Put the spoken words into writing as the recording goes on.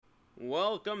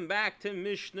Welcome back to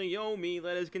Mishna Yomi.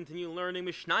 Let us continue learning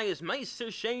Mishnayos Maaser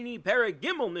Sheni Perek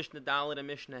Gimel Mishna Dalet and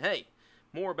Mishna Hey.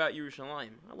 More about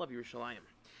Yerushalayim. I love Yerushalayim.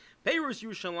 Peirus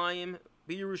Yerushalayim,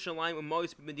 Yerushalayim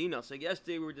Umois Medina. So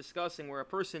yesterday we were discussing where a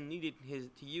person needed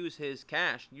to use his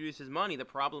cash, use his money. The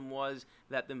problem was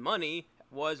that the money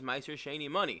was Maaser Sheni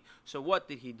money. So what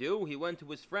did he do? He went to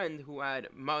his friend who had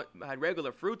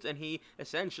regular fruits, and he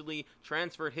essentially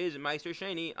transferred his Maaser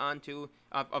Sheni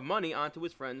of money onto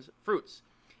his friend's fruits.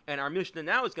 And our Mishnah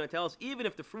now is going to tell us, even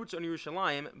if the fruits are in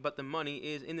Yerushalayim, but the money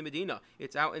is in the Medina,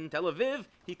 it's out in Tel Aviv,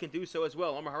 he can do so as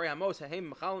well.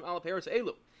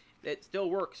 It still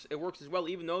works. It works as well,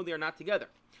 even though they are not together.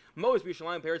 Mos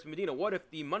Yerushalayim Peros Medina. What if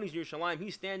the money's in Yerushalayim?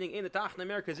 He's standing in the Tachna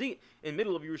Merkazit, in the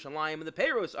middle of Yerushalayim, and the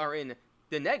Peros are in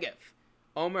the Negev.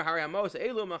 Omer Hariyamos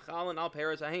Elu Machalan Al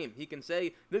Peros Ahim. He can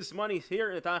say, this money's here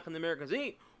in the Tachna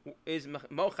Merkazit is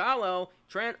Mochalel.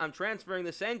 I'm transferring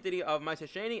the sanctity of Maaser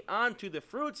Sheni onto the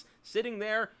fruits sitting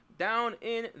there down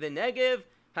in the Negev.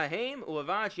 Haim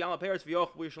Ulavach Yala Peros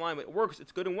V'Yoch Yerushalayim. It works,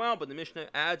 it's good and well, but the Mishnah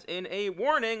adds in a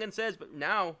warning and says, but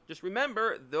now, just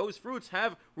remember, those fruits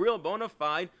have real bona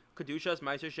fide Kedushas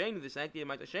Maaser Sheni, the sanctity of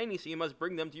Maaser Sheni, so you must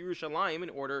bring them to Yerushalayim in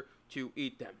order to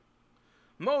eat them.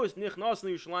 Mos Nichnos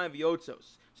Yerushalayim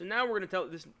V'Yotzos. So now we're going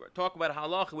to talk about a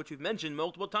halacha which we've mentioned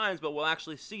multiple times, but we'll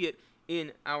actually see it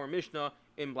in our Mishnah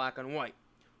in black and white.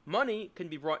 Money can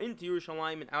be brought into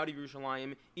Yerushalayim and out of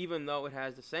Yerushalayim, even though it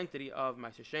has the sanctity of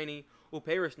Maaser Sheni.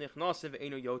 Uperis nichnasim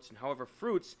ve'enu yotzin. However,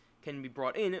 fruits can be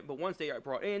brought in, but once they are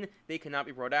brought in, they cannot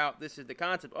be brought out. This is the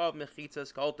concept of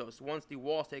mechitzas kaltos. Once the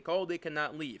walls take hold, they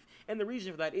cannot leave. And the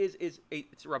reason for that is it's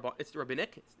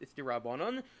rabbinic, it's the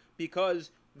rabbanon,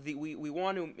 because we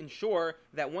want to ensure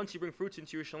that once you bring fruits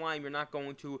into Yerushalayim, you're not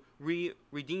going to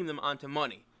redeem them onto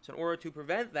money. So in order to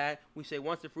prevent that, we say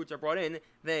once the fruits are brought in,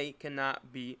 they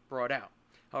cannot be brought out.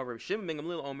 However, Shimon ben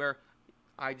Gamliel Omer,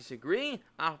 I disagree.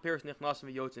 Peros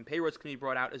nichnasim v'yotzin. Peros can be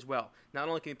brought out as well. Not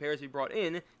only can peros be brought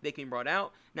in, they can be brought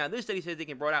out. Now, this study says they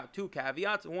can be brought out two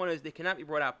caveats. One is they cannot be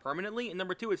brought out permanently, and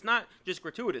number two, it's not just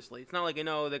gratuitously. It's not like,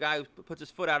 the guy who puts his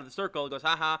foot out of the circle goes,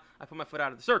 haha, I put my foot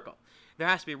out of the circle. There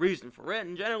has to be a reason for it,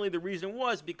 and generally the reason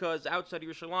was because outside of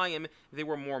Yerushalayim, there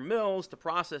were more mills to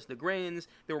process the grains,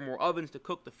 there were more ovens to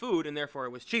cook the food, and therefore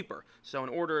it was cheaper. So in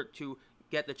order to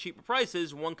get the cheaper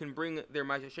prices, one can bring their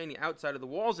Maaser Sheni outside of the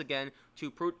walls again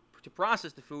to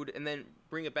process the food and then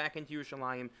bring it back into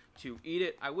Yerushalayim to eat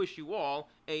it. I wish you all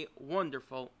a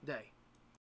wonderful day.